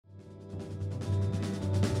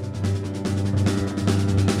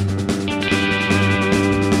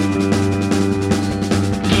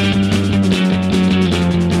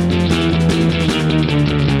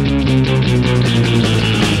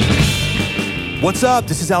What's up?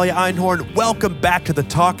 This is Elliot Einhorn. Welcome back to the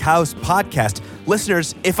Talk House podcast.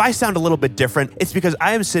 Listeners, if I sound a little bit different, it's because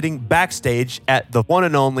I am sitting backstage at the one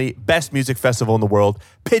and only best music festival in the world,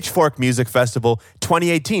 Pitchfork Music Festival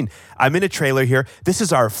 2018. I'm in a trailer here. This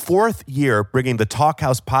is our fourth year bringing the Talk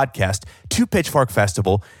House podcast to Pitchfork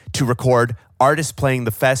Festival to record artists playing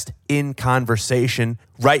the fest in conversation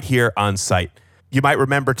right here on site. You might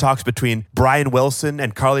remember talks between Brian Wilson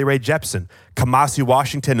and Carly Rae Jepsen, Kamasi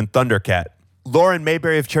Washington and Thundercat, Lauren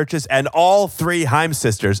Mayberry of Churches, and all three Haim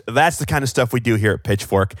sisters. That's the kind of stuff we do here at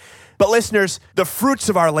Pitchfork. But listeners, the fruits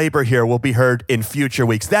of our labor here will be heard in future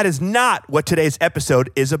weeks. That is not what today's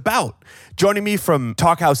episode is about. Joining me from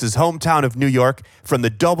Talkhouse's hometown of New York, from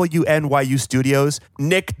the WNYU studios,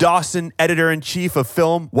 Nick Dawson, editor-in-chief of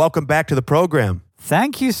film. Welcome back to the program.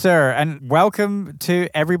 Thank you, sir. And welcome to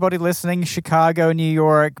everybody listening. Chicago, New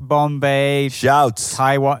York, Bombay. Shouts.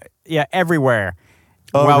 Taiwan. Yeah, everywhere.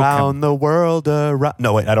 Around the world.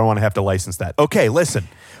 No, wait, I don't want to have to license that. Okay, listen.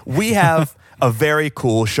 We have a very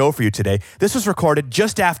cool show for you today. This was recorded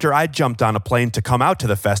just after I jumped on a plane to come out to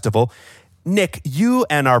the festival. Nick, you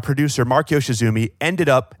and our producer, Mark Yoshizumi, ended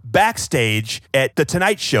up backstage at The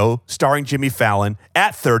Tonight Show, starring Jimmy Fallon,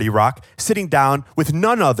 at 30 Rock, sitting down with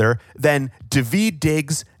none other than Daveed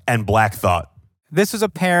Diggs and Black Thought. This was a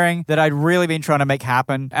pairing that I'd really been trying to make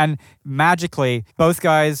happen. And magically, both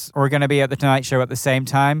guys were going to be at The Tonight Show at the same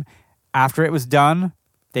time. After it was done,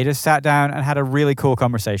 they just sat down and had a really cool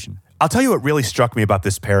conversation. I'll tell you what really struck me about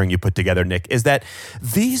this pairing you put together, Nick, is that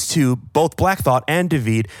these two, both Black Thought and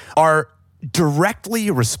Daveed, are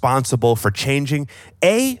directly responsible for changing,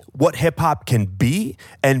 A, what hip-hop can be,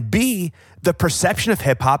 and B, the perception of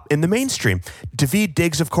hip-hop in the mainstream. Daveed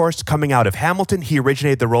Diggs, of course, coming out of Hamilton, he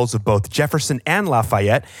originated the roles of both Jefferson and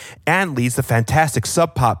Lafayette and leads the fantastic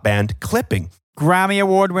sub-pop band Clipping. Grammy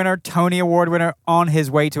Award winner, Tony Award winner, on his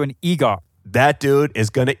way to an EGOT. That dude is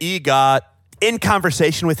going to EGOT. In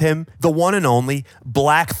conversation with him, the one and only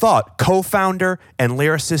Black Thought, co-founder and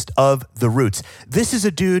lyricist of The Roots. This is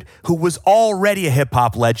a dude who was already a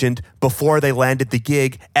hip-hop legend before they landed the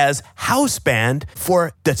gig as house band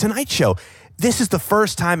for The Tonight Show. This is the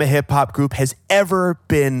first time a hip-hop group has ever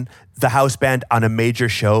been the house band on a major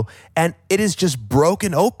show, and it has just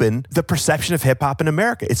broken open the perception of hip-hop in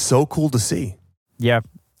America. It's so cool to see. Yeah.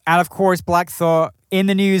 And of course, Black Thought, in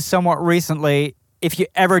the news somewhat recently. If you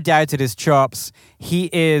ever doubted his chops, he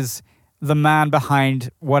is the man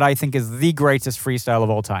behind what I think is the greatest freestyle of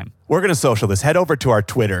all time. We're going to social this. Head over to our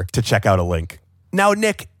Twitter to check out a link. Now,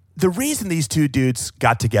 Nick, the reason these two dudes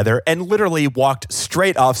got together and literally walked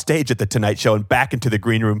straight off stage at The Tonight Show and back into the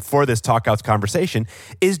green room for this Talk House conversation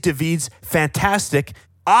is Daveed's fantastic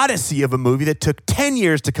odyssey of a movie that took 10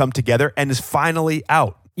 years to come together and is finally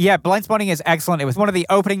out. Yeah, Blindspotting is excellent. It was one of the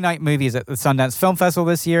opening night movies at the Sundance Film Festival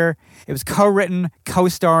this year. It was co-written,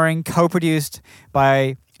 co-starring, co-produced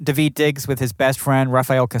by Daveed Diggs with his best friend,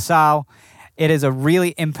 Rafael Casal. It is a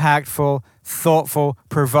really impactful, thoughtful,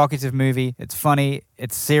 provocative movie. It's funny,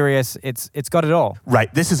 it's serious, it's got it all.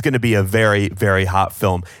 Right, this is going to be a very, very hot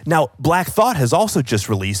film. Now, Black Thought has also just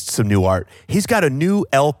released some new art. He's got a new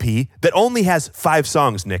LP that only has 5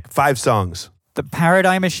 songs, Nick, 5 songs. The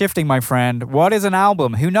paradigm is shifting, my friend. What is an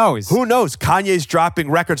album? Who knows? Who knows? Kanye's dropping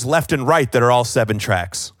records left and right that are all 7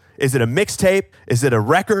 tracks. Is it a mixtape? Is it a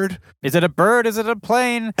record? Is it a bird? Is it a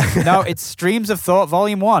plane? No, it's Streams of Thought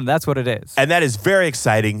Volume 1. That's what it is. And that is very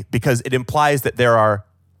exciting because it implies that there are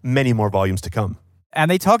many more volumes to come. And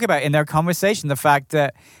they talk about in their conversation the fact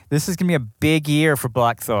that this is going to be a big year for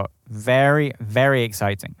Black Thought. Very, very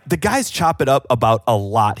exciting. The guys chop it up about a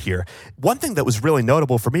lot here. One thing that was really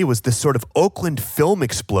notable for me was this sort of Oakland film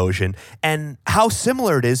explosion and how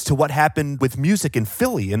similar it is to what happened with music in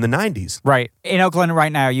Philly in the 90s. Right. In Oakland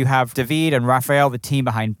right now, you have Daveed and Raphael, the team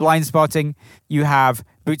behind Blindspotting. You have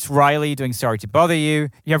Boots Riley doing Sorry to Bother You.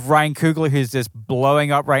 You have Ryan Coogler, who's just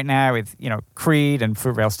blowing up right now with, Creed and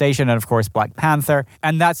Fruitvale Station and, of course, Black Panther.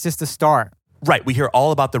 And that's just the start. Right, we hear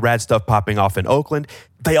all about the rad stuff popping off in Oakland.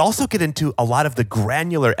 They also get into a lot of the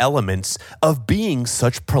granular elements of being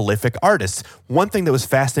such prolific artists. One thing that was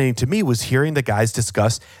fascinating to me was hearing the guys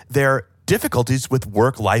discuss their difficulties with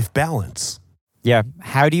work-life balance. Yeah,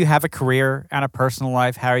 how do you have a career and a personal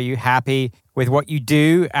life? How are you happy with what you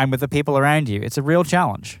do and with the people around you? It's a real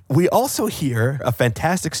challenge. We also hear a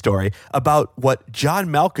fantastic story about what John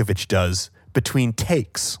Malkovich does between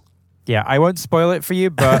takes. Yeah, I won't spoil it for you,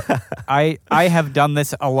 but I have done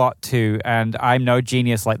this a lot too, and I'm no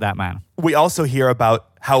genius like that man. We also hear about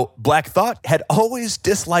how Black Thought had always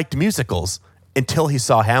disliked musicals until he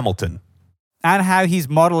saw Hamilton. And how he's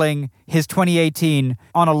modeling his 2018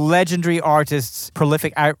 on a legendary artist's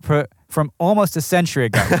prolific output from almost a century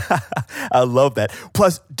ago. I love that.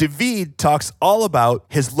 Plus, David talks all about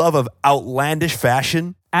his love of outlandish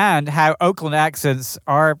fashion. And how Oakland accents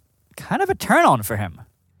are kind of a turn on for him.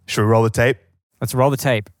 Should we roll the tape? Let's roll the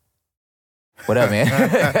tape. What up, man?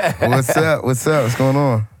 What's up? What's going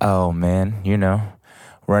on? Oh, man,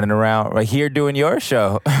 running around right here doing your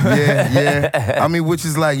show. Yeah. I mean, which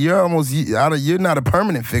is like you're not a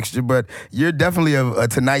permanent fixture, but you're definitely a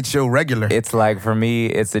Tonight Show regular. It's like, for me,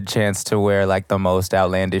 it's a chance to wear like the most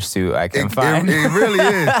outlandish suit I can find. It really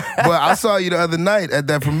is. But I saw you the other night at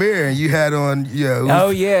that premiere, and you had on, you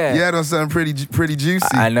had on something pretty juicy.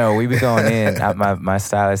 I know. We be going in. My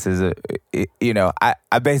stylist is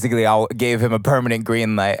I basically gave him a permanent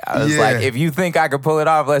green light. I was like, if you think I could pull it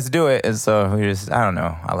off, let's do it. And so I don't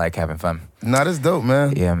know. I like having fun. Nah, that's dope,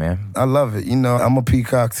 man. Yeah, man. I love it. I'm a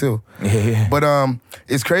peacock too. Yeah. But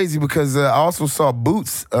it's crazy because I also saw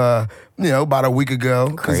Boots, about a week ago,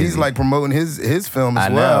 because he's like promoting his film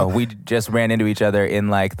as well. I know. We just ran into each other in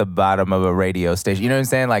like the bottom of a radio station. You know what I'm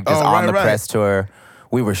saying? Like just on the press tour.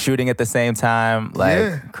 We were shooting at the same time.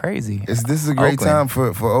 Crazy. This is a great time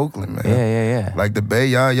for Oakland, man. Yeah. Like the Bay,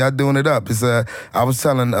 y'all doing it up. It's I was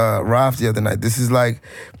telling Ralph the other night, this is like,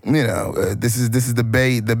 this is the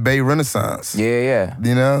Bay Renaissance. Yeah.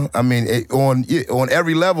 I mean, on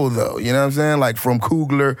every level though. You know what I'm saying? Like from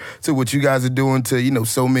Coogler to what you guys are doing to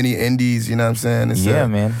so many indies. You know what I'm saying? It's,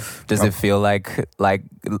 man. Does it feel like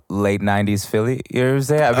late '90s Philly? You know what I'm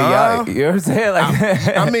saying? I mean, you know what I'm saying?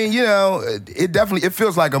 Like, I mean, it definitely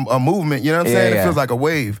feels like a movement. You know what I'm saying? It feels like a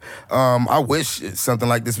wave. I wish something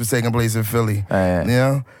like this was taking place in Philly.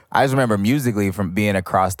 I just remember musically from being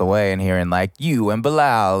across the way and hearing like you and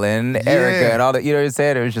Bilal and Erica and all that. You know what I'm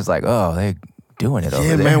saying? It was just like, oh, they doing it over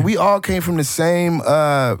there. Yeah, man. We all came from the same.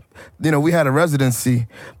 We had a residency,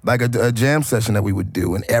 like a jam session that we would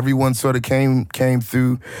do, and everyone sort of came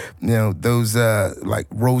through. Those like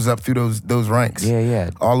rose up through those ranks. Yeah.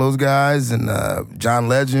 All those guys and John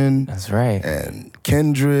Legend. That's right. And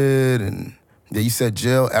Kindred and you said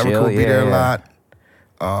Jill. Erica would be there a lot.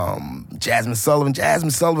 Jasmine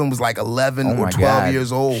Sullivan was like 11 or 12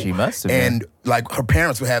 years old. She must have been. And like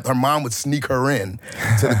her mom would sneak her in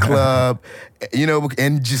to the club,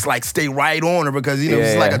 and just like stay right on her because,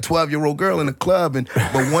 she's like a 12-year-old girl in the club.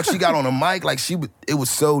 But once she got on a mic, like it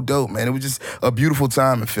was so dope, man. It was just a beautiful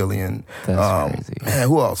time in Philly. And that's crazy. Man,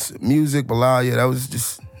 who else? Music, Bilal, that was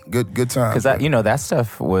just good time. Because that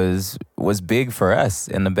stuff was big for us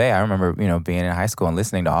in the Bay. I remember being in high school and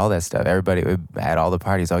listening to all that stuff. Everybody at all the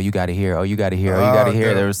parties. Oh, you got to hear. Oh, you got to hear. Oh, you got to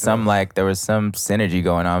hear. There was some synergy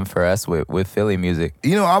going on for us with Philly music.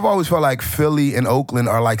 I've always felt like Philly and Oakland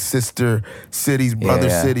are like sister cities, brother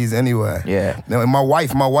cities. Anyway. Yeah. And my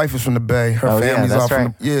wife is from the Bay. Her family's all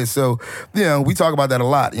from the, so we talk about that a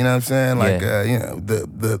lot. You know what I'm saying? Like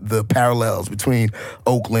the parallels between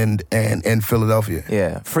Oakland and Philadelphia.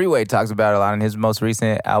 Yeah. Freeway talks about it a lot in his most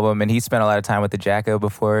recent album, and he spent a lot of time with the Jacko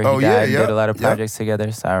before he died. Did a lot of projects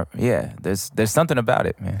together. So there's something about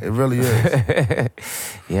it, man. It really is.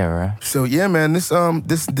 Yeah, right. So man,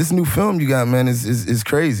 this new film you got, man, is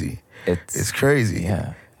crazy. It's crazy.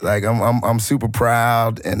 Yeah. Like I'm super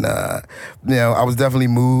proud, and I was definitely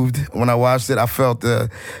moved when I watched it. I felt I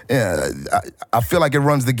feel like it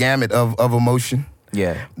runs the gamut of emotion.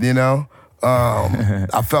 Yeah.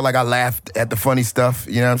 I felt like I laughed at the funny stuff,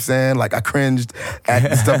 you know what I'm saying? Like I cringed at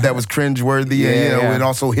the stuff that was cringe-worthy, and it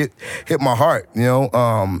also hit my heart,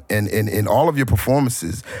 and in all of your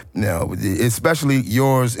performances, especially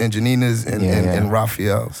yours and Janina's and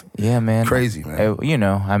Raphael's. Yeah, man. Crazy, man.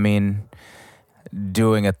 I mean,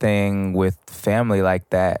 doing a thing with family like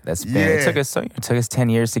that, it took us 10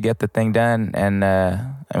 years to get the thing done, and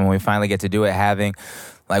when we finally get to do it,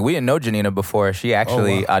 like, we didn't know Janina before. She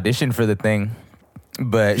actually auditioned for the thing.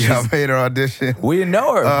 But I made her audition. We didn't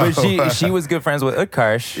know her. But she was good friends with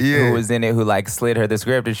Utkarsh, who was in it, who, like, slid her the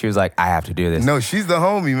script. And she was like, I have to do this. No, she's the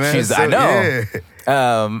homie, man. I know.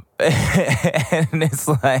 Yeah. And it's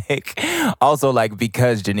like, also, like,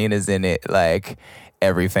 because Janina's in it, like,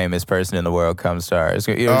 every famous person in the world comes to her.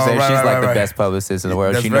 You know what I'm saying? She's like the best publicist in the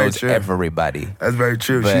world. She knows everybody. That's very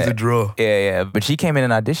true. She's a draw. Yeah. But she came in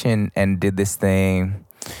an audition and did this thing.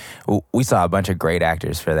 We saw a bunch of great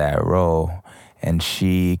actors for that role. And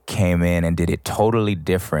she came in and did it totally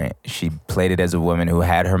different. She played it as a woman who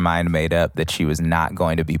had her mind made up that she was not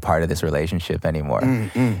going to be part of this relationship anymore.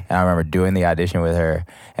 And I remember doing the audition with her.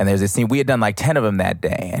 And there's this scene, we had done like 10 of them that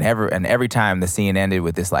day. And every time the scene ended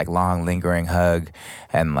with this like long lingering hug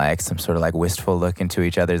and like some sort of like wistful look into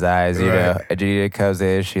each other's eyes. You know, Jadida comes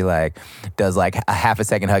in, she like does like a half a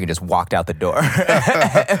second hug and just walked out the door.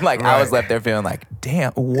 And like I was left there feeling like,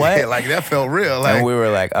 damn, what? Yeah, like that felt real. Like, and we were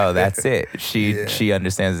like, oh, that's it. She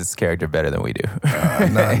understands this character better than we do.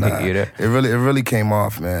 Nah. You know? It really came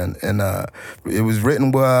off, man. And it was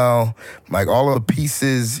written well. Like all of the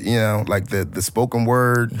pieces, you know, like the spoken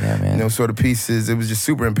word, you know, sort of pieces. It was just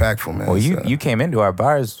super impactful, man. Well, you came into our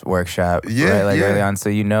bars workshop, right? Like early on, so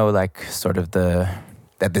you know, like sort of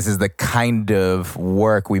that this is the kind of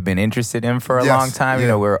work we've been interested in for a long time. You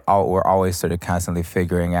know, we're always sort of constantly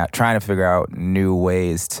trying to figure out new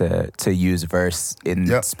ways to use verse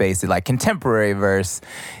in spaces, like contemporary verse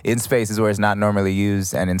in spaces where it's not normally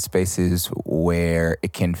used and in spaces where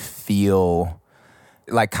it can feel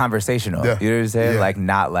like conversational. You know what I'm saying? Like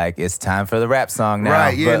not like it's time for the rap song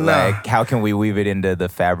now, but like how can we weave it into the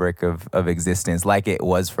fabric of existence like it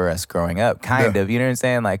was for us growing up, kind of. You know what I'm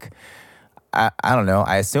saying? Like, I don't know.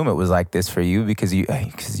 I assume it was like this for you because you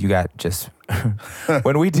got just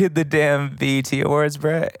when we did the damn BET Awards,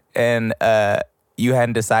 bro, and you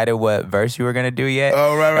hadn't decided what verse you were gonna do yet.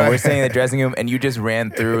 Oh, right. And we're sitting in the dressing room, and you just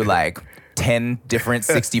ran through like 10 different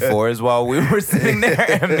 64s while we were sitting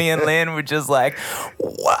there, and me and Lynn were just like,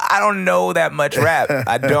 I don't know that much rap.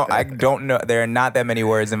 I don't know. There are not that many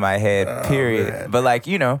words in my head. Period. Man. But like,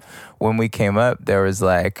 you know, when we came up, there was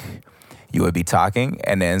like, you would be talking,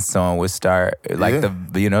 and then someone would start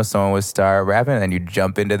someone would start rapping, and then you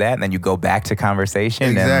jump into that, and then you go back to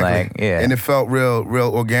conversation, and like, and it felt real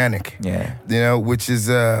organic. Yeah, you know, which is,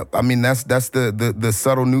 I mean, that's the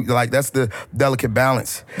subtle that's the delicate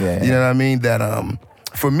balance. Yeah, you know what I mean? That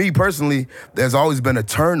for me personally, there's always been a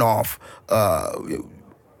turn off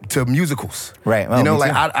to musicals, right? Well, you know,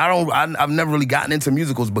 like I've never really gotten into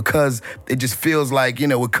musicals because it just feels like, you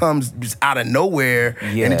know, it comes just out of nowhere,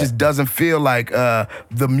 and it just doesn't feel like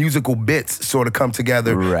the musical bits sort of come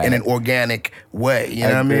together in an organic way. You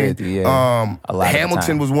know what I mean?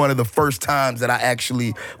 Hamilton was one of the first times that I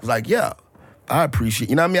actually was like, yeah, I appreciate,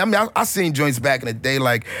 you know what I mean? I seen joints back in the day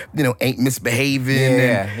like, you know, Ain't Misbehaving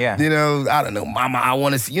and, you know, I don't know, Mama, I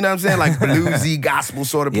Want to See, you know what I'm saying? Like bluesy gospel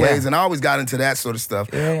sort of plays, and I always got into that sort of stuff.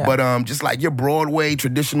 But just like your Broadway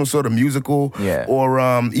traditional sort of musical or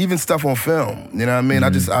even stuff on film, you know what I mean?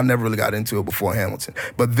 I never really got into it before Hamilton.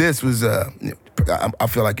 But this was, I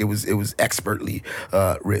feel like it was expertly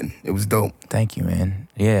written. It was dope. Thank you, man.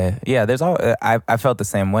 Yeah. There's I felt the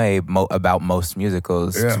same way about most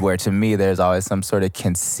musicals, where to me there's always some sort of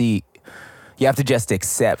conceit. You have to just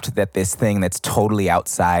accept that this thing that's totally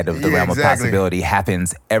outside of the realm of possibility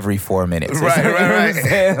happens every 4 minutes.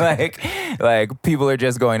 Right. Like people are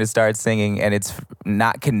just going to start singing, and it's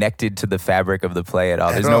not connected to the fabric of the play at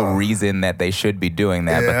all. There's no reason that they should be doing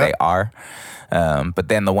that, but they are. But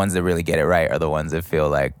then the ones that really get it right are the ones that feel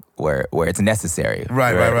like where it's necessary.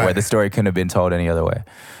 Right. Where the story couldn't have been told any other way.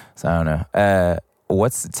 So I don't know.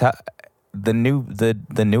 What's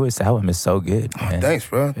the newest album is so good, man. Oh, thanks,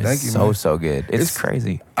 bro. Thank you, man. So good. It's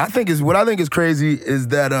crazy. What I think is crazy is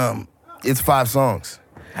that it's 5 songs.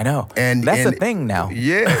 I know. And that's a thing now.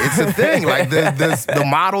 Yeah, it's a thing. Like the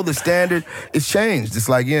model, the standard, it's changed. It's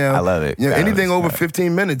like, you know, I love it. You know, anything over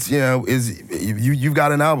 15 minutes, you know, is you've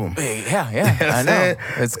got an album. Yeah. I know.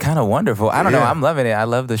 It's kind of wonderful. I don't know. I'm loving it. I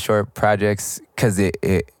love the short projects because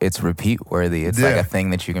it's repeat worthy. It's like a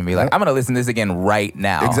thing that you can be like, I'm gonna listen to this again right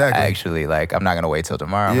now. Exactly. Actually, like I'm not gonna wait till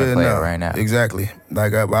tomorrow. I'm gonna play it right now. Exactly.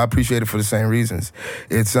 Like I appreciate it for the same reasons.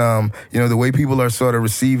 It's you know, the way people are sort of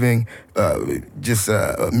receiving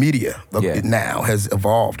media now has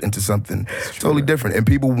evolved into something totally different, and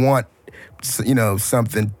people want, you know,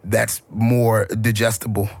 something that's more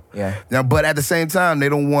digestible. Yeah. Now, but at the same time, they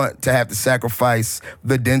don't want to have to sacrifice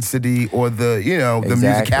the density or the, you know, the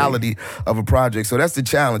musicality of a project. So that's the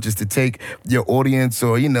challenge, is to take your audience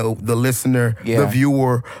or, you know, the listener, the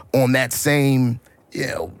viewer on that same, you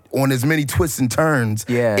know, on as many twists and turns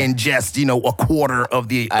in just, you know, a quarter of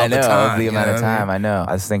the time. Of the amount of time. I know.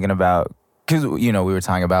 I was thinking about, because, you know, we were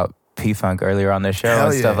talking about P-Funk earlier on the show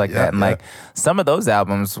and stuff like that. And like some of those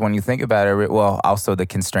albums, when you think about it, well, also the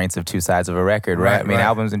constraints of 2 sides of a record, right? I mean,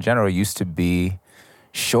 albums in general used to be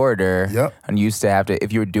shorter and used to have to,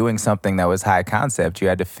 if you were doing something that was high concept, you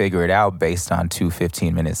had to figure it out based on 2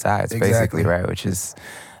 15-minute sides, basically, right? Which is,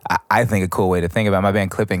 I think, a cool way to think about it. My band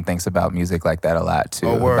Clipping thinks about music like that a lot too,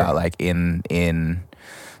 about like in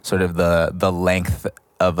sort of the length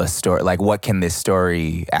of a story. Like, what can this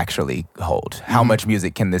story actually hold? How much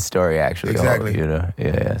music can this story actually hold? You know,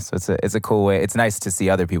 yeah. So it's a cool way. It's nice to see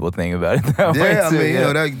other people think about it that way too. I mean, you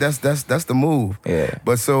know, that's the move. Yeah.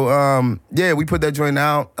 But so we put that joint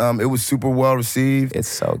out. It was super well received. It's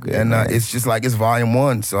so good, and it's just like it's volume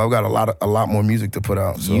 1. So I've got a lot more music to put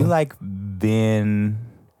out. So. You like been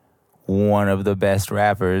one of the best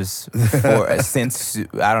rappers since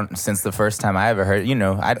the first time I ever heard. You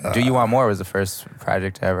know, Do You Want More was the first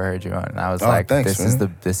project I ever heard you on, and I was like, thanks,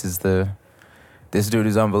 this dude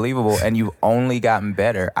is unbelievable, and you've only gotten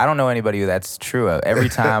better. I don't know anybody who that's true of. Every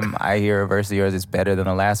time I hear a verse of yours, it's better than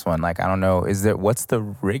the last one. Like, I don't know, what's the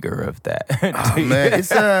rigor of that? Man,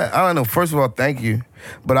 it's I don't know. First of all, thank you,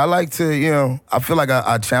 but I like to, you know, I feel like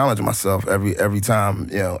I challenge myself every time,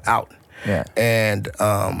 you know, out. Yeah, and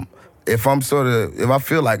if I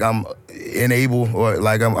feel like I'm unable or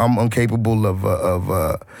like I'm incapable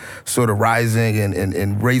of sort of rising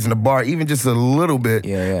and raising the bar even just a little bit,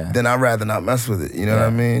 then I'd rather not mess with it. You know what I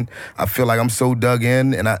mean? I feel like I'm so dug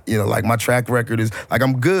in, and like my track record is like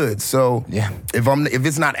I'm good. So if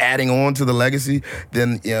it's not adding on to the legacy,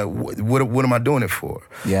 then what am I doing it for?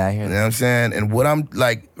 Yeah, I hear that. You know what I'm saying? And what I'm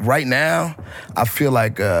like right now, I feel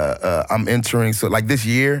like I'm entering like this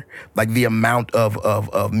year, like the amount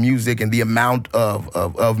of music and the amount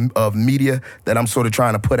of media that I'm sort of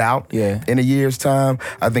trying to put out in a year's time,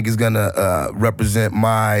 I think is gonna represent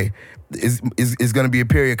my is going to be a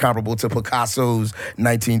period comparable to Picasso's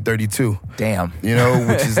 1932. Damn. You know,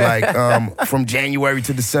 which is like from January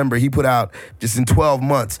to December, he put out just in 12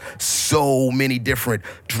 months so many different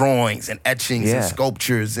drawings and etchings and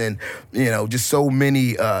sculptures and, you know, just so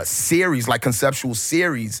many series, like conceptual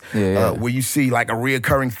series where you see like a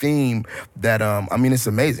reoccurring theme that, I mean, it's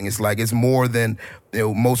amazing. It's like, it's more than, you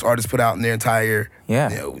know, most artists put out in their entire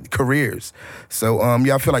careers. So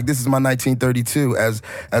I feel like this is my 1932 as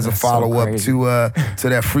a follow up to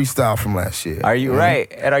that freestyle from last year. Are you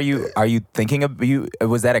right? And are you thinking of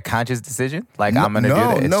was that a conscious decision? Like, I'm gonna do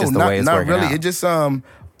that. It's just the way it's not working really. out. It just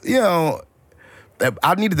you know,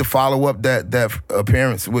 I needed to follow up that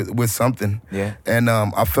appearance with something. Yeah. And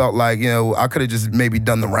I felt like, you know, I could have just maybe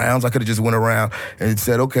done the rounds. I could have just went around and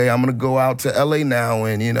said, okay, I'm going to go out to LA now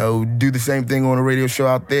and, you know, do the same thing on a radio show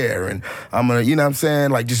out there. And I'm going to, you know what I'm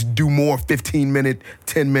saying? Like, just do more 15-minute,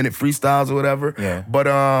 10-minute freestyles or whatever. Yeah. But,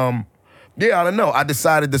 I don't know. I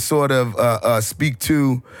decided to sort of speak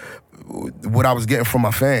to what I was getting from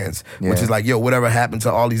my fans, which is like, yo, whatever happened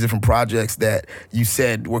to all these different projects that you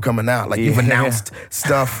said were coming out? Like, you've announced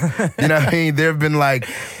stuff, you know what I mean? There have been like,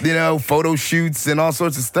 you know, photo shoots and all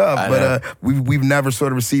sorts of stuff, but we've never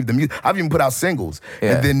sort of received the music. I've even put out singles,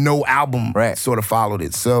 and then no album sort of followed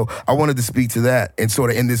it. So I wanted to speak to that and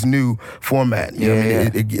sort of in this new format. You know what I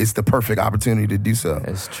mean? It's the perfect opportunity to do so.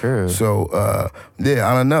 It's true. So, I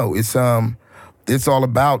don't know. It's all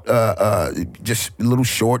about just a little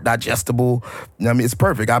short, digestible. I mean, it's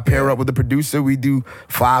perfect. I pair up with the producer. We do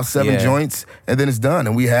 5-7 joints, and then it's done.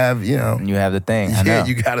 And we have, you know. You have the thing. I know.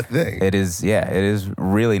 You got a thing. It is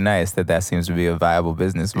really nice that seems to be a viable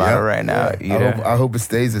business model right now. I hope it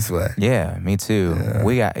stays this way. Yeah, me too. Yeah.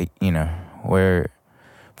 We got, you know, we're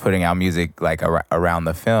putting out music like around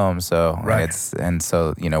the film, so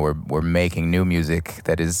so you know we're making new music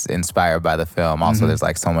that is inspired by the film. Also, there's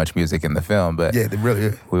like so much music in the film, but they really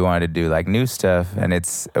is. We wanted to do like new stuff, and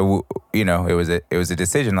it's you know it was a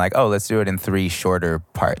decision like, oh, let's do it in 3 shorter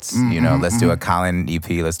parts. You know, let's do a Colin EP,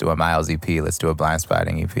 let's do a Miles EP, let's do a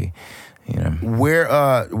Blindspotting EP. You know,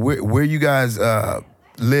 where you guys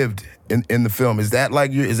lived in the film, is that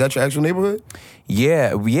your actual neighborhood?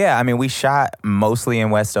 Yeah. I mean, we shot mostly in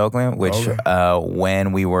West Oakland, which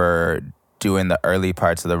when we were doing the early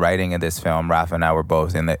parts of the writing of this film, Rafa and I were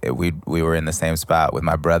both we were in the same spot with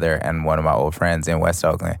my brother and one of my old friends in West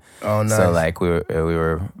Oakland. Oh, nice. So like we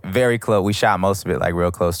were very close. We shot most of it like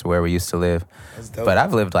real close to where we used to live. That's dope. But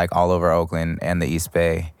I've lived like all over Oakland and the East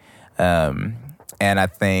Bay, and I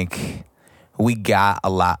think we got a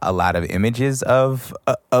lot of images of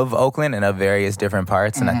Oakland and of various different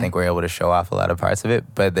parts, and I think we're able to show off a lot of parts of it.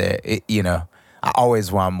 But you know, I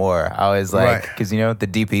always want more. I always like, because you know the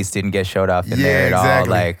deep east didn't get showed off in there at all.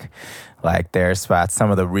 Like there are spots,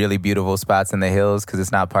 some of the really beautiful spots in the hills, because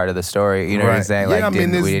it's not part of the story. You know what I'm saying? Like, we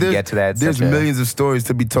didn't get to that. There's millions of stories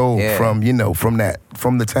to be told from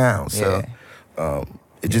the town. So.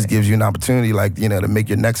 it just gives you an opportunity, like, you know, to make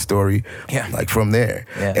your next story, like, from there,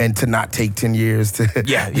 and to not take 10 years to.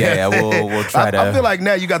 We'll try to. I feel like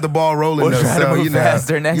now you got the ball rolling. We'll try to move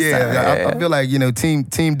faster next time. I feel like, you know, Team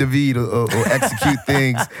David will execute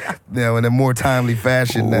things, you know, in a more timely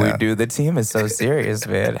fashion now. We do. The team is so serious,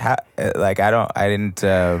 man. How, like, I didn't.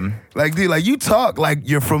 Like, dude, like, you talk like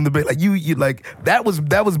you're from the Bay. Like, you like, that was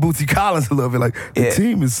Bootsy Collins a little bit. Like, the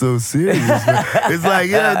team is so serious. Man. It's like,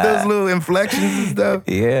 those little inflections and stuff.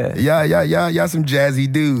 Yeah. Y'all some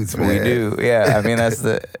jazzy dudes, man. We do. Yeah. I mean, that's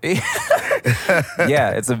the.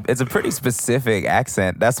 Yeah, it's a pretty specific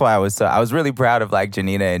accent. That's why I was really proud of, like,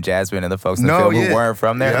 Janina and Jasmine and the folks in the film who weren't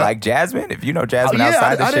from there. Like, Jasmine, if you know Jasmine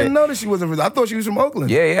outside the shit. I didn't know that she wasn't from. I thought she was from Oakland.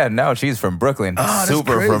 Yeah. No, she's from Brooklyn. Oh,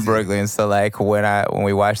 super from Brooklyn. So, like, when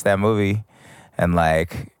we watched that movie, and,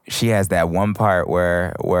 like, she has that one part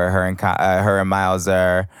where her and Miles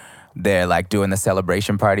are they're, like, doing the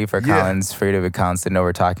celebration party for Colin's freedom, and Colin's sitting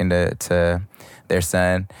over talking to their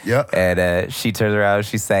son. Yeah. And she turns around and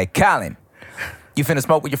she say, "Colin, you finna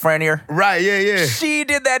smoke with your friend here?" Right, yeah. She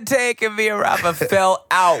did that take and me and Rafa fell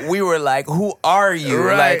out. We were like, who are you?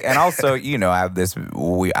 Right. Like, and also, you know,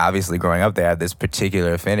 we obviously growing up there have this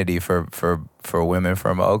particular affinity for women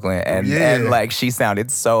from Oakland. And like, she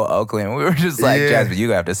sounded so Oakland. We were just like, Jasmine,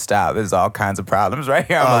 you have to stop. There's all kinds of problems right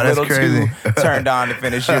here. I'm a little too turned on to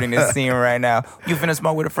finish shooting this scene right now. You finna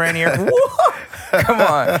smoke with a friend here? Come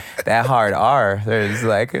on. That hard R. There's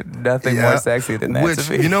like nothing more sexy than that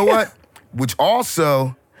to me. You know what? Which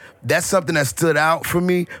also, that's something that stood out for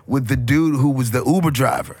me with the dude who was the Uber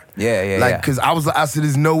driver. Like, because I said,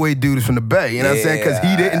 there's no way dude is from the Bay. You know what I'm saying? Because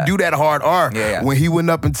he didn't do that hard R. When he went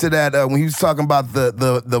up into that, when he was talking about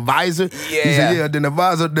the visor, he said, then the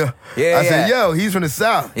visor, I said, yo, he's from the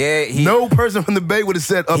South. No person from the Bay would have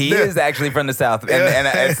said up there. He is actually from the South.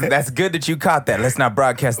 And that's good that you caught that. Let's not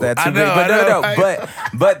broadcast that too big.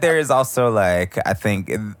 But there is also, like, I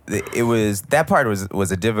think it was, that part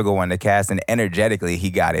was a difficult one to cast, and energetically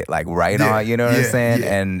he got it, like, right on, you know what I'm saying?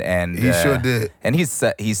 And he sure did. And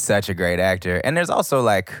he's such a great actor. And there's also,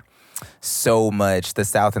 like, so much, the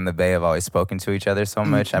South and the Bay have always spoken to each other so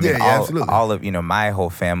much. I mean, all of, you know, my whole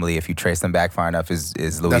family, if you trace them back far enough, is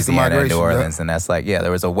Louisiana and New Orleans. And that's like,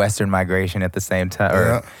 there was a Western migration at the same time,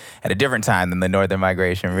 or at a different time than the Northern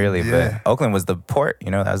migration, really. But Oakland was the port, you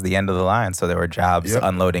know, that was the end of the line. So there were jobs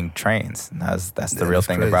unloading trains. And that's the real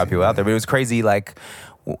thing that brought people out there. But it was crazy, like,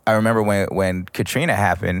 I remember when Katrina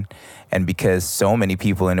happened, and because so many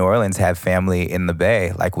people in New Orleans have family in the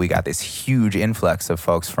Bay, like, we got this huge influx of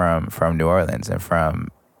folks from New Orleans and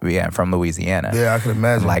from Louisiana. Yeah, I can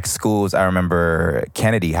imagine. Like, schools, I remember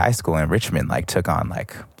Kennedy High School in Richmond, like, took on,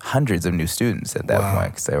 like, hundreds of new students at that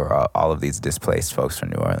point, because they were all of these displaced folks from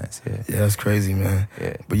New Orleans. Yeah, that's crazy, man.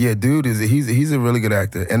 Yeah. But yeah, dude, he's a really good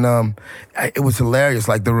actor. And it was hilarious,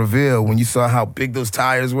 like, the reveal, when you saw how big those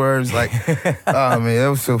tires were. It's like, oh, man, that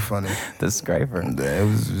was so funny. The scraper. Yeah, it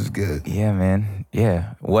was good. Yeah, man.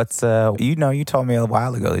 Yeah. What's, you know, you told me a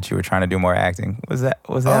while ago that you were trying to do more acting. Was that?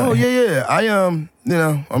 Oh, yeah. You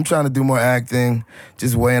know, I'm trying to do more acting,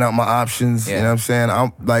 just weighing out my options. You know what I'm saying?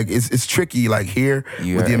 I'm like, it's tricky, like, here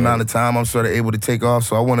with the amount of time I'm sort of able to take off.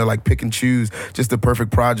 So I want to, like, pick and choose just the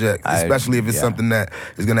perfect project, especially if it's something that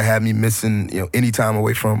is going to have me missing, you know, any time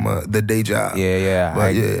away from the day job.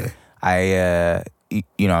 But I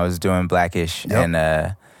you know, I was doing Blackish, and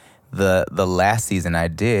the last season I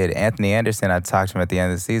did, Anthony Anderson, I talked to him at the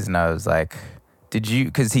end of the season. I was like, did you,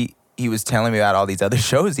 because he was telling me about all these other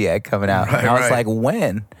shows he had coming out. And I was like,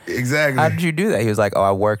 when? Exactly. How did you do that? He was like,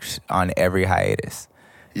 I worked on every hiatus.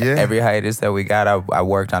 Yeah. Every hiatus that we got, I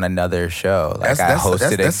worked on another show. Like, I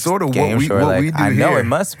hosted that's sort of game show. What we do I know here. It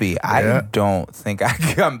must be. I don't think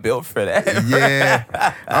I'm built for that. Yeah.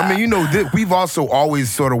 I mean, you know, we've also always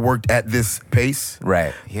sort of worked at this pace.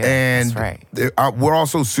 Right. Yeah, and that's right. We're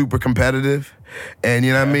also super competitive. And,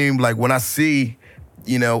 you know what I mean? Like, when I see,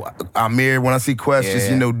 you know, Amir, when I see Quest, just,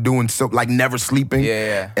 you know, doing so, like, never sleeping,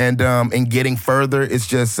 and getting further, it's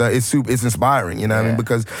just it's inspiring, you know what I mean?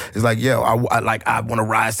 Because it's like, yo, I want to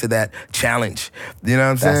rise to that challenge, you know what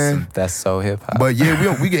I'm saying? That's so hip hop. But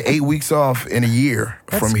yeah, we get 8 weeks off in a year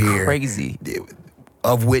from here. That's crazy.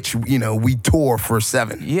 Of which, you know, we tour for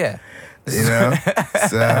 7. Yeah. You know,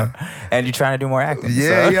 so, and you're trying to do more acting.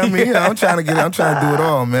 Yeah, I mean, you know, I'm trying to do it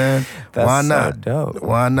all, man. That's Why not? So dope.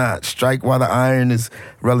 Why not? Strike while the iron is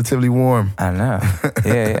relatively warm. I know.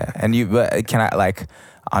 Yeah. And but can I, like,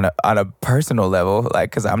 on a personal level,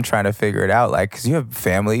 like, because I'm trying to figure it out, like, because you have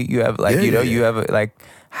family, you have, like, you have, like,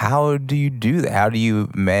 how do you do that? How do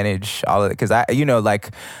you manage all of it? Because you know,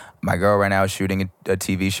 like, my girl right now is shooting a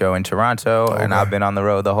TV show in Toronto, and I've been on the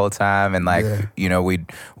road the whole time. And like, you know,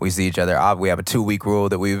 we see each other. We have a 2-week rule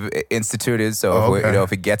that we've instituted. So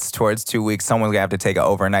if it gets towards 2 weeks, someone's gonna have to take an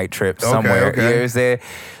overnight trip somewhere. You know what I'm saying?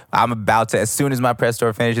 I'm about to, as soon as my press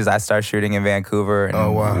tour finishes, I start shooting in Vancouver.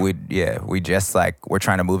 And we just like, we're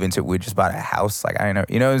trying to move into, we just bought a house. Like, I don't know,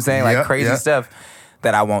 you know what I'm saying? Like crazy stuff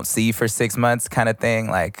that I won't see for 6 months kind of thing.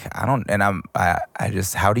 Like, I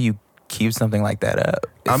just, how do you keep something like that up?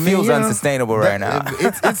 It feels unsustainable right now.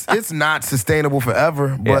 It's not sustainable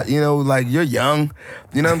forever, but you know, like you're young.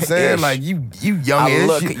 You know what I'm saying? Like you young-ish. I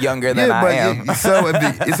look younger than I am. So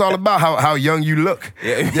it's all about how young you look.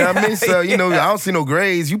 You know what I mean? So, you know, I don't see no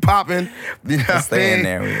grays. You popping. You know what I mean?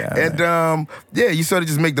 There we go. And you sort of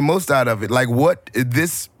just make the most out of it. Like what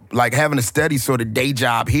this, like having a steady sort of day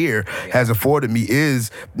job here has afforded me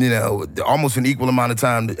is, you know, almost an equal amount of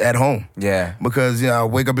time at home. Yeah. Because, you know, I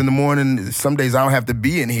wake up in the morning, some days I don't have to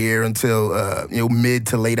be in here until, you know, mid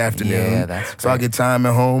to late afternoon. Yeah, that's great. So I get time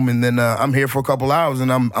at home, and then I'm here for a couple hours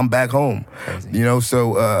and I'm back home. Crazy. You know,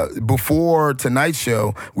 so before tonight's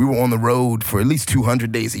show, we were on the road for at least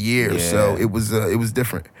 200 days a year. So it was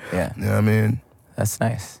different. Yeah. You know what I mean? That's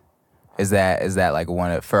nice. Is that like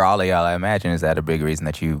for all of y'all, I imagine, is that a big reason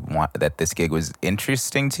that this gig was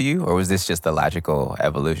interesting to you, or was this just the logical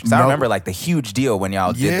evolution? 'Cause I remember like the huge deal when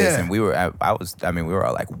y'all did this, and we were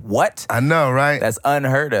all like, what? I know, right? That's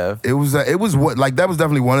unheard of. It was what, like, that was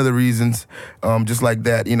definitely one of the reasons, just like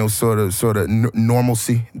that, you know, sort of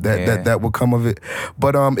normalcy that would come of it.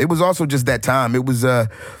 But it was also just that time. It was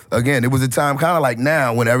again, it was a time kind of like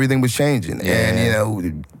now when everything was changing, and you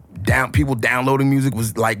know, people downloading music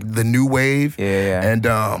was like the new wave. And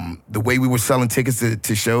the way we were selling tickets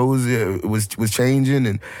to shows was changing,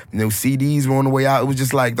 and you know, CDs were on the way out. It was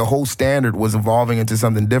just like the whole standard was evolving into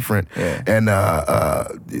something different. And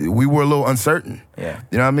we were a little uncertain. You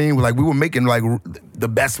know what I mean? Like we were making like the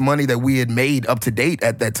best money that we had made up to date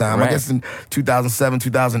at that time. I guess in 2007,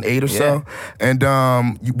 2008 or so. And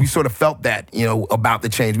we sort of felt that, you know, about the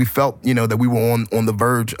change. We felt, you know, that we were on the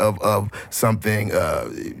verge of something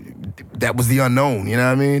that was the unknown. You know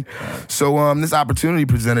what I mean? So this opportunity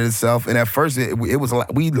presented itself, and at first it was,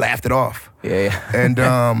 we laughed it off. And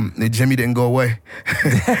Jimmy didn't go away.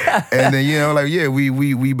 And then, you know, like,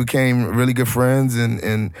 we became really good friends,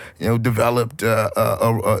 and you know, developed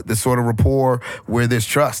the sort of rapport where there's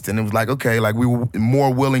trust. And it was like, okay, like we were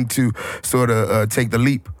more willing to sort of take the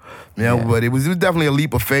leap. You know, but it was definitely a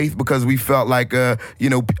leap of faith, because we felt like, you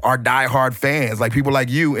know, our diehard fans, like people like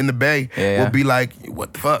you in the Bay, would be like,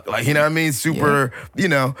 what the fuck? Like, you know what I mean? Super, you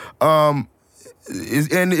know, and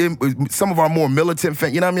some of our more militant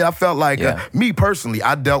fans, you know what I mean? I felt like, me personally,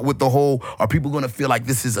 I dealt with the whole, are people going to feel like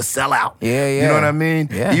this is a sellout? You know what I mean?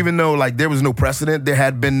 Even though, like, there was no precedent, there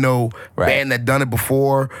had been no band that done it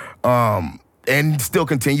before, and still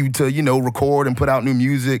continued to, you know, record and put out new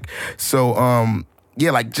music. So,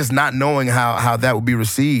 like just not knowing how that would be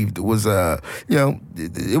received was, you know,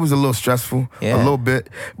 it was a little stressful, a little bit.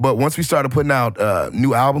 But once we started putting out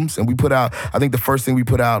new albums, and we put out, I think the first thing we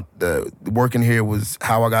put out working here was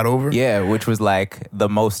How I Got Over. Which was like the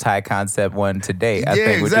most high concept one to date, I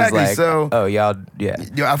think. Exactly. Which is like, so, y'all, you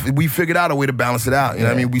know, we figured out a way to balance it out. You know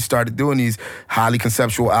what I mean? We started doing these highly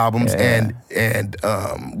conceptual albums, and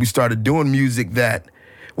we started doing music that,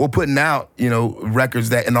 we're putting out, you know, records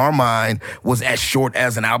that in our mind was as short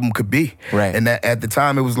as an album could be. And that at the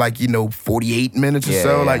time it was like, you know, 48 minutes or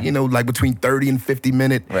so, like, you know, like between 30 and 50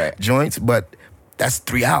 minute joints, but that's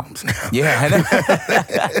 3 albums now. I know.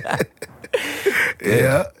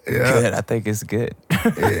 Good. I think it's good.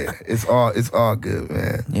 It's all good,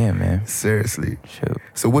 man. Man. Seriously. Shoot.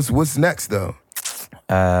 So what's next though?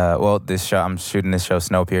 Well, this show, I'm shooting this show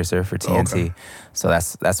Snowpiercer for TNT. So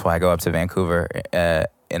that's why I go up to Vancouver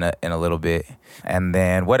in a little bit. And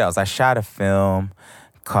then what else? I shot a film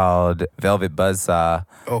called Velvet Buzzsaw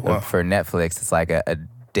for Netflix. It's like a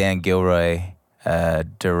Dan Gilroy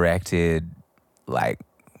directed, like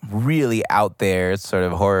really out there sort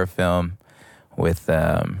of horror film with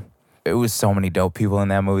it was so many dope people in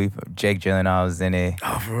that movie. Jake Gyllenhaal was in it.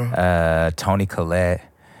 Oh, for real? Toni Collette.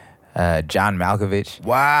 John Malkovich.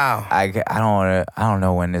 Wow. I don't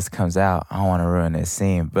know when this comes out. I don't want to ruin this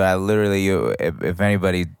scene, but I literally, if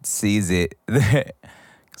anybody sees it, because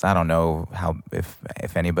I don't know how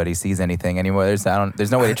if anybody sees anything anymore. There's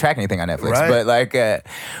no way to track anything on Netflix. But like,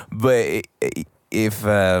 if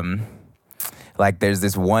like there's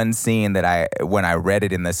this one scene that when I read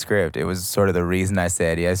it in the script, it was sort of the reason I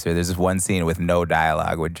said yes. There's this one scene with no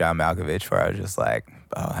dialogue with John Malkovich where I was just like,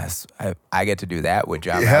 oh, I get to do that with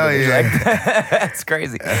John Malkovich. Yeah. Like, that's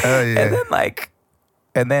crazy. Hell yeah. And then like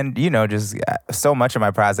and then just so much of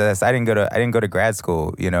my process. I didn't go to grad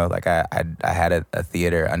school. Like I had a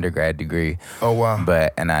theater undergrad degree. Oh wow!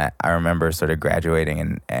 And I remember sort of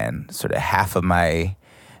graduating and sort of half of my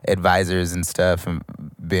advisors and stuff and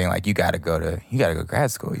being like, you gotta go grad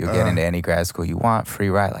school. You'll get into any grad school you want, free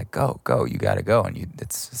ride. Like go, you gotta go, and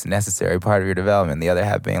it's a necessary part of your development. The other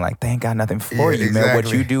half being like, they ain't got nothing for you, man.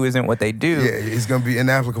 What you do isn't what they do. Yeah, it's gonna be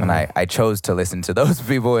inapplicable. And I chose to listen to those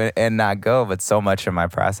people and not go. But so much of my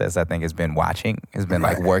process, I think, has been watching. Has been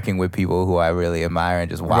like working with people who I really admire and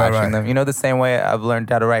just watching them. The same way I've learned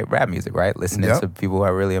how to write rap music, right? Listening to people who I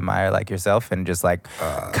really admire, like yourself, and just like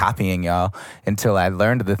copying y'all until I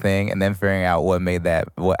learned the thing, and then figuring out what made that,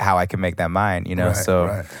 how I can make that mine.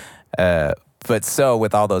 But so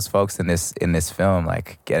with all those folks in this film,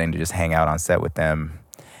 like getting to just hang out on set with them,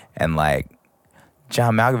 and like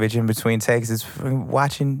John Malkovich in between takes is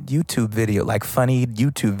watching YouTube video, like funny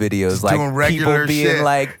YouTube videos, just like people being shit.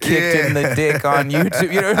 Like kicked in the dick on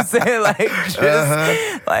YouTube. You know what I'm saying? Like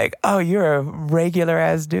just like, oh, you're a regular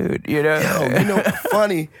ass dude. Yo,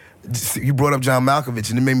 funny. You brought up John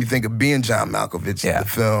Malkovich, and it made me think of being John Malkovich in the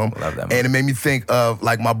film. Love that movie. And it made me think of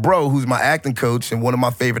like my bro, who's my acting coach and one of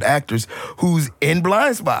my favorite actors, who's in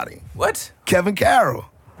Blindspotting. What? Kevin Carroll.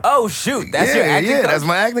 Oh shoot, that's your acting coach? That's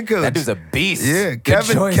my acting coach. That dude's a beast. Yeah,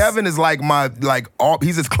 Kevin is like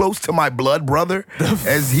he's as close to my blood brother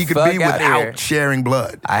as he could be without sharing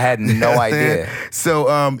blood. I had no idea.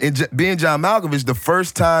 So being John Malkovich, the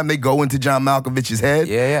first time they go into John Malkovich's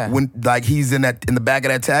head, when like he's in the back of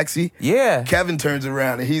that taxi, Kevin turns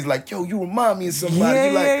around and he's like, "Yo, you remind me of somebody."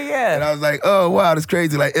 And I was like, "Oh wow, that's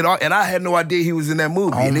crazy!" Like, and I had no idea he was in that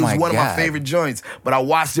movie, and it was one of my favorite joints. But I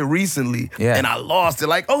watched it recently, and I lost it.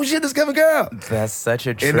 Like, oh shit, this Kevin Carroll. That's such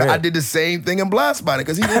a trip. And I did the same thing in Blindspotting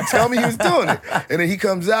because he didn't tell me he was doing it. And then he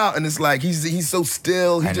comes out and it's like he's so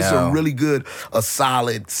still. He's just a really good,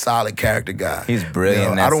 solid character guy. He's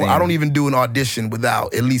brilliant. I don't even do an audition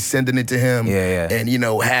without at least sending it to him. And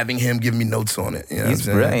having him give me notes on it. He's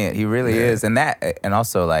brilliant. He really is. And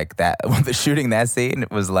also like that when the shooting that scene,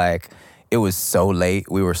 it was like, it was so late.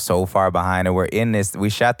 We were so far behind, and we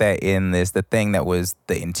shot that in the thing that was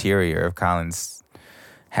the interior of Colin's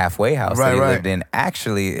halfway house that he lived in.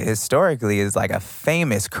 Actually, historically, is like a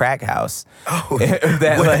famous crack house. Oh,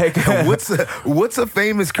 what's a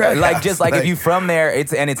famous crack house? Like just like if you from there,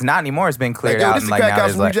 it's not anymore. It's been cleared out. This is a crack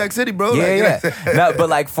house from New Jack City, bro. No, but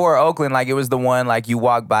like for Oakland, like it was the one like you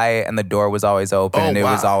walk by it and the door was always open, and it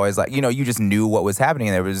was always like you just knew what was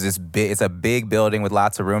happening. There was this big. It's a big building with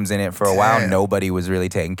lots of rooms in it. For a while, nobody was really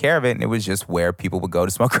taking care of it, and it was just where people would go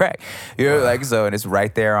to smoke crack. Like so, and it's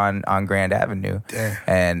right there on Grand Avenue. Damn.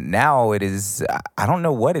 And now it is, I don't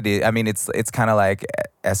know what it is. I mean, it's kind of like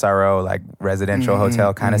SRO, like residential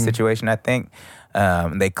hotel kind of situation, I think.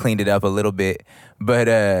 They cleaned it up a little bit.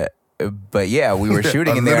 But yeah, we were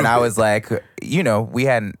shooting in there, and I was like, I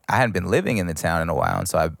hadn't been living in the town in a while, and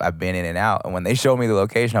so I've been in and out. And when they showed me the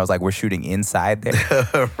location, I was like, we're shooting inside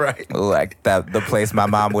there, right? Like the place my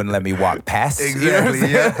mom wouldn't let me walk past.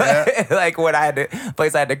 Exactly. Like when I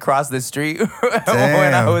had to cross the street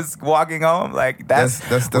when I was walking home. Like that's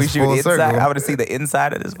we shoot inside. Circle. I want to see the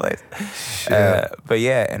inside of this place. But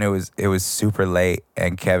yeah, and it was super late,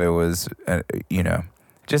 and Kevin was,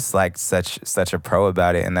 just like such a pro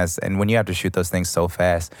about it, and when you have to shoot those things so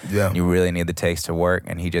fast, you really need the takes to work,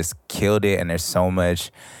 and he just killed it. And there's so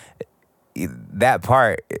much that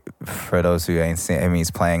part for those who ain't seen. I mean,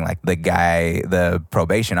 he's playing like the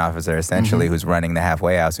probation officer essentially, who's running the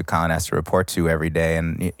halfway house, who Colin has to report to every day,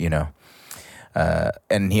 and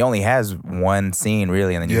and he only has one scene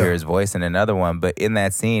really, and then you hear his voice in another one. But in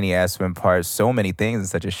that scene, he has to impart so many things in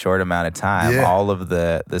such a short amount of time. All of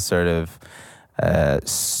the sort of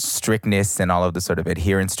strictness and all of the sort of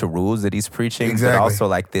adherence to rules that he's preaching, but also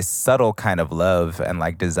like this subtle kind of love and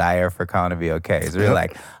like desire for Colin to be okay. It's really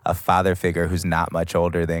like a father figure who's not much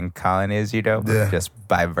older than Colin is, but just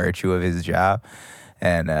by virtue of his job.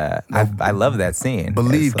 And I love that scene.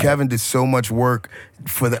 Believe Kevin did so much work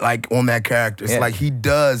for that, like on that character. It's like he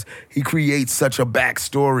creates such a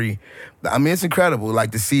backstory. I mean, it's incredible,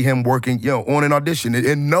 like to see him working, on an audition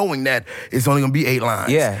and knowing that it's only gonna be 8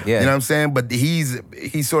 lines. Yeah. You know what I'm saying? But he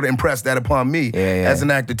sort of impressed that upon me as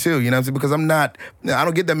an actor too. You know what I'm saying? Because I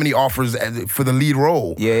don't get that many offers for the lead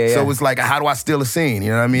role. So it's like, how do I steal a scene?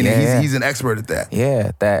 You know what I mean? And he's an expert at that.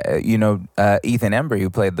 Yeah, that Ethan Embry,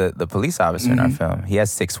 who played the police officer in our film, he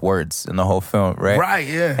has 6 words in the whole film, right? Right.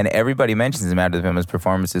 Yeah. And everybody mentions him after the film. His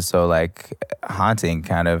performance is so like haunting,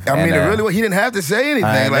 kind of. I mean, he didn't have to say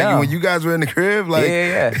anything. Like when you guys were in the crib, like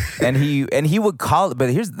and he would call it. But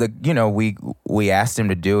here's we asked him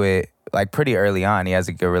to do it like pretty early on, he has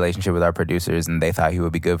a good relationship with our producers, and they thought he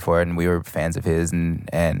would be good for it, and we were fans of his,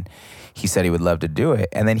 and he said he would love to do it.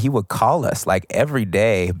 And then he would call us like every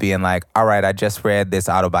day being like, all right, I just read this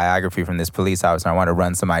autobiography from this police officer. I want to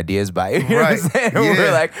run some ideas by you. You know what I'm saying? Yeah.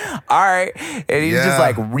 We're like, all right. And he's just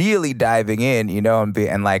like really diving in, you know,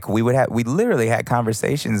 and like we literally had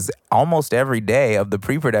conversations almost every day of the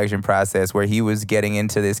pre-production process where he was getting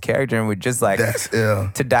into this character and we just like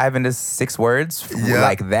to dive into 6 words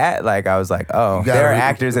like that. Like I was like, oh, there are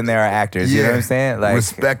actors and there are actors. You know what I'm saying? Like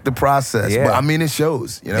respect the process. But I mean, it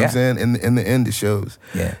shows. You know what I'm saying? In the end, it shows.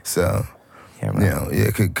 Yeah. So,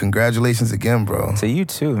 congratulations again, bro. To you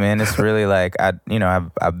too, man. It's really like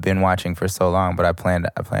I've been watching for so long, but I plan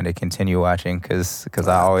to continue watching because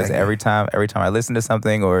I always every time I listen to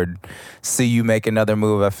something or see you make another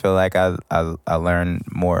move, I feel like I learn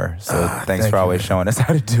more. So thanks for always showing us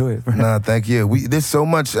how to do it. Bro. No, thank you. There's so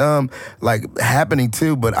much like happening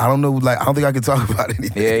too, but I don't know. Like I don't think I can talk about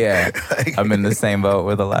anything. Yeah. Like, I'm in the same boat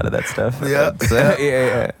with a lot of that stuff. Yeah. So,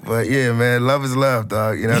 yeah. But yeah, man, love is love,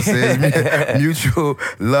 dog. You know what I'm saying? Mutual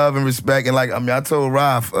love and respect. And like, I mean, I told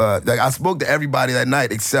Ralph, like I spoke to everybody that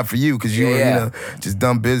night except for you because you were, you know, just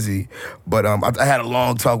dumb busy. But I had a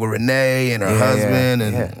long talk with Renee and her husband,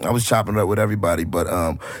 and I was chopping it up with everybody. But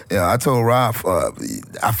I told Ralph,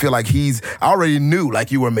 I feel like I already knew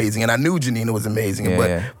like you were amazing, and I knew Janina was amazing,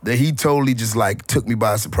 but that he totally just like took me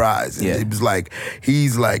by surprise. And it was like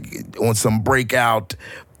he's like on some breakout.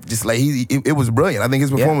 Just like it was brilliant. I think his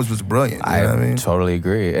performance was brilliant. You know what I mean? Totally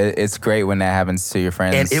agree. It's great when that happens to your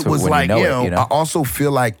friends. And it was like, you know, I also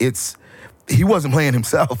feel like he wasn't playing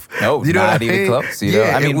himself. No, you know not even close. You know,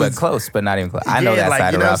 I mean, but close, but not even close. I know that like,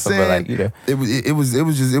 side of Rafa, but like, you know, it was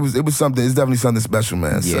something. It's definitely something special,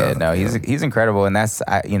 man. Yeah, so, no, he's incredible, and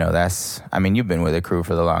I mean, you've been with the crew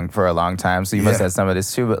for a long time, so you must have some of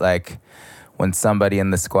this too. But like, when somebody in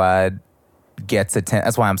the squad gets attention.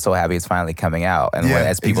 That's why I'm so happy it's finally coming out. And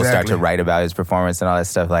as people start to write about his performance and all that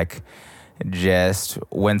stuff, like just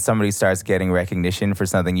when somebody starts getting recognition for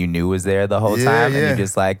something you knew was there the whole time, and you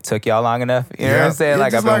just like took y'all long enough. You know what I'm saying?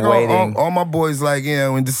 Like I've been waiting. All my boys, like,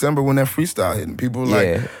 in December when that freestyle hit, and people were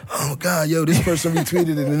like, oh my God, yo, this person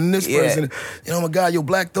retweeted it, and this person, oh my God, yo,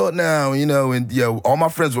 Black Thought now, you know, and all my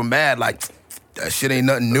friends were mad, like, that shit ain't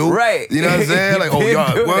nothing new. Right. You know what I'm saying? Like, oh,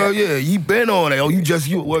 y'all, well, he been on it. Oh, you just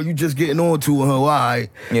getting on to her. Why?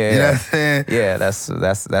 Yeah. You know what I'm saying? Yeah,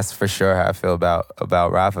 that's for sure how I feel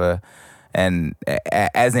about Rafa. And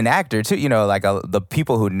as an actor too, you know, like the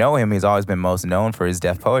people who know him, he's always been most known for his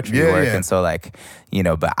deaf poetry work, and so like, you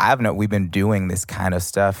know, but we've been doing this kind of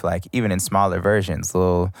stuff like even in smaller versions,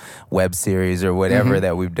 little web series or whatever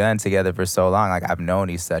that we've done together for so long. Like I've known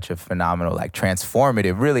he's such a phenomenal, like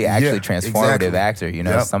transformative, really actually transformative actor. You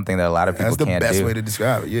know, something that a lot of people can't do. That's the best way to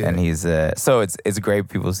describe it. Yeah, and he's so it's great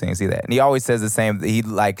people seeing see that, and he always says the same. He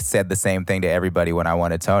like said the same thing to everybody when I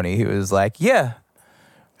wanted Tony. He was like, yeah.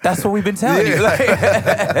 That's what we've been telling you. Like,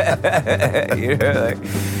 you know, like,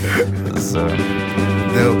 so.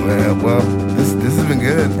 Dope, man. Well, this has been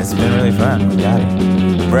good. It's been really fun. We got it.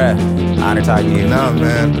 Bruh, honor talking to you. Nah,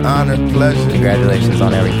 man. Honor, pleasure. Congratulations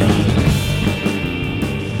on everything.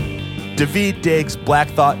 Daveed Diggs, Black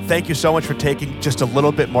Thought, thank you so much for taking just a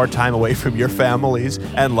little bit more time away from your families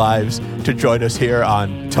and lives to join us here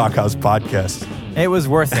on Talk House Podcast. It was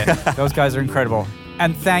worth it. Those guys are incredible.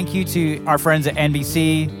 And thank you to our friends at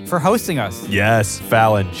NBC for hosting us. Yes,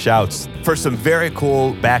 Fallon, shouts. For some very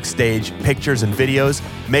cool backstage pictures and videos,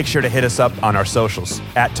 make sure to hit us up on our socials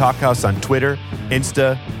at Talk House on Twitter,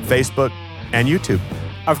 Insta, Facebook, and YouTube.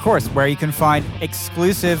 Of course, where you can find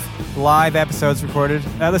exclusive live episodes recorded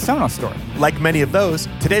at the Sonos store. Like many of those,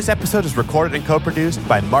 today's episode is recorded and co-produced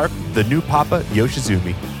by Mark, the new Papa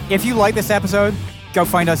Yoshizumi. If you like this episode, go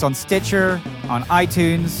find us on Stitcher, on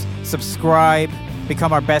iTunes, subscribe,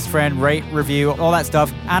 become our best friend, rate, review, all that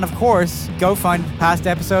stuff. And of course, go find past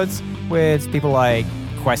episodes with people like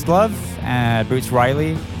Questlove and Boots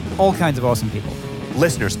Riley, all kinds of awesome people.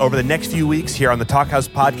 Listeners, over the next few weeks here on the Talk House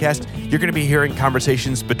Podcast, you're going to be hearing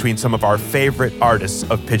conversations between some of our favorite artists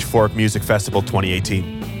of Pitchfork Music Festival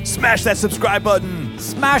 2018. Smash that subscribe button!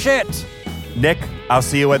 Smash it! Nick, I'll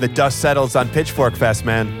see you when the dust settles on Pitchfork Fest,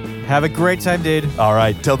 man. Have a great time, dude. All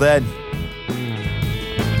right, till then.